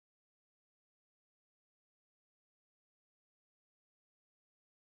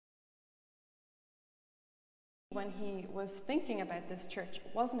when he was thinking about this church,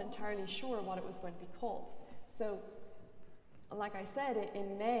 wasn't entirely sure what it was going to be called. So, like I said,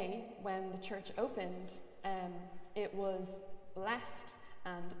 in May, when the church opened, it was blessed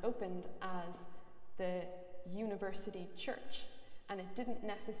and opened as the University Church, and it didn't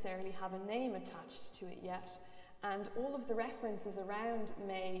necessarily have a name attached to it yet. And all of the references around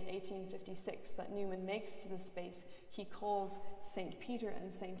May 1856 that Newman makes to the space, he calls St. Peter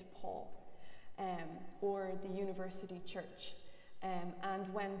and St. Paul, or the University Church.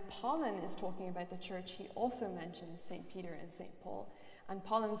 And when Pollen is talking about the church, he also mentions St. Peter and St. Paul. And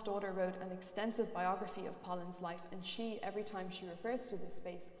Pollen's daughter wrote an extensive biography of Pollen's life, and she, every time she refers to this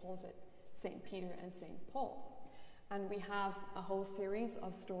space, calls it St. Peter and St. Paul. And we have a whole series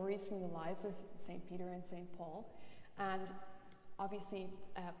of stories from the lives of St. Peter and St. Paul. And obviously,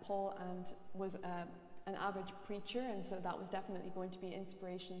 Paul was an avid preacher, and so that was definitely going to be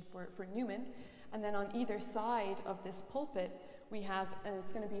inspiration for Newman. And then on either side of this pulpit, we have, and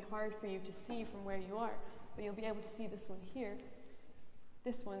it's going to be hard for you to see from where you are, but you'll be able to see this one here.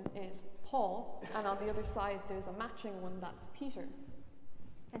 This one is Paul, and on the other side there's a matching one that's Peter.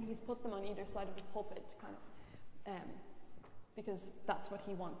 And he's put them on either side of the pulpit, kind of, because that's what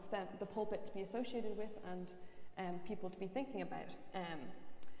he wants the pulpit to be associated with and people to be thinking about.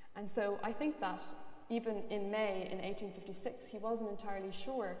 And so I think that even in May in 1856, he wasn't entirely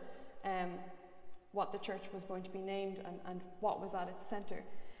sure what the church was going to be named and what was at its centre.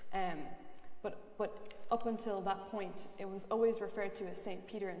 But up until that point, it was always referred to as St.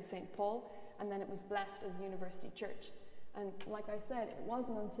 Peter and St. Paul, and then it was blessed as University Church. And like I said, it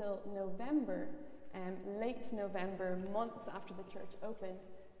wasn't until November, late November, months after the church opened,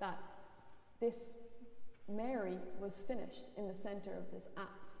 that this Mary was finished in the centre of this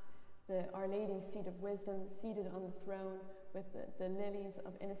apse. The Our Lady's seat of wisdom, seated on the throne with the lilies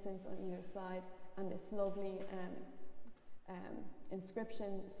of innocence on either side, and this lovely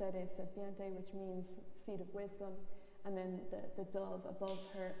inscription, Sede Sapiente, which means seat of wisdom, and then the dove above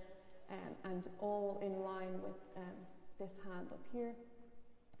her, and all in line with this hand up here.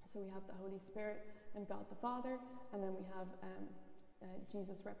 So we have the Holy Spirit and God the Father, and then we have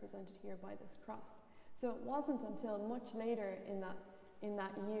Jesus represented here by this cross. So it wasn't until much later in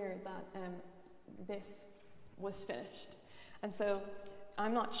that year that this was finished. And so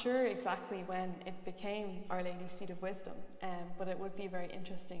I'm not sure exactly when it became Our Lady's Seat of Wisdom, but it would be a very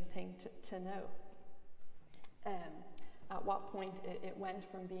interesting thing to know. At what point it went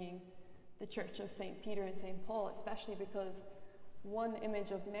from being the Church of St. Peter and St. Paul, especially because one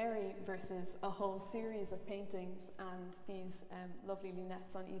image of Mary versus a whole series of paintings and these lovely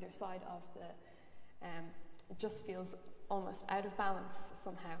lunettes on either side of it just feels almost out of balance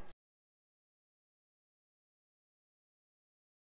somehow.